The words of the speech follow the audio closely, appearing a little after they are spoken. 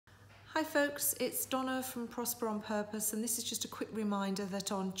Hi folks, it's Donna from Prosper on Purpose, and this is just a quick reminder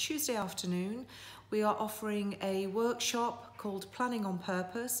that on Tuesday afternoon we are offering a workshop called Planning on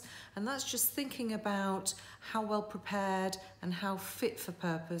Purpose, and that's just thinking about how well prepared and how fit for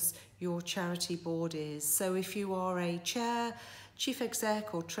purpose your charity board is. So if you are a chair, chief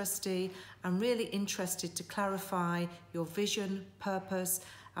exec or trustee and really interested to clarify your vision, purpose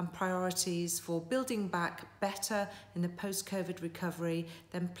and priorities for building back better in the post-COVID recovery,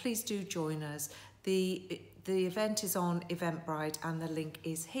 then please do join us. The event is on Eventbrite and the link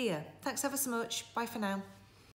is here. Thanks ever so much. Bye for now.